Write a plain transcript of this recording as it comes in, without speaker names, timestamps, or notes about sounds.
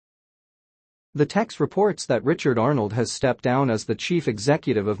The text reports that Richard Arnold has stepped down as the chief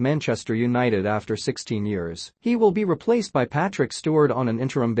executive of Manchester United after 16 years. He will be replaced by Patrick Stewart on an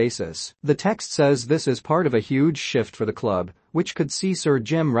interim basis. The text says this is part of a huge shift for the club, which could see Sir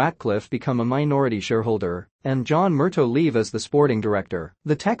Jim Ratcliffe become a minority shareholder and John Murtough leave as the sporting director.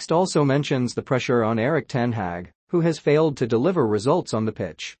 The text also mentions the pressure on Erik ten Hag, who has failed to deliver results on the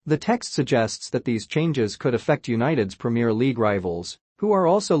pitch. The text suggests that these changes could affect United's Premier League rivals, who are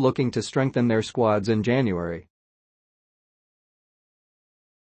also looking to strengthen their squads in January.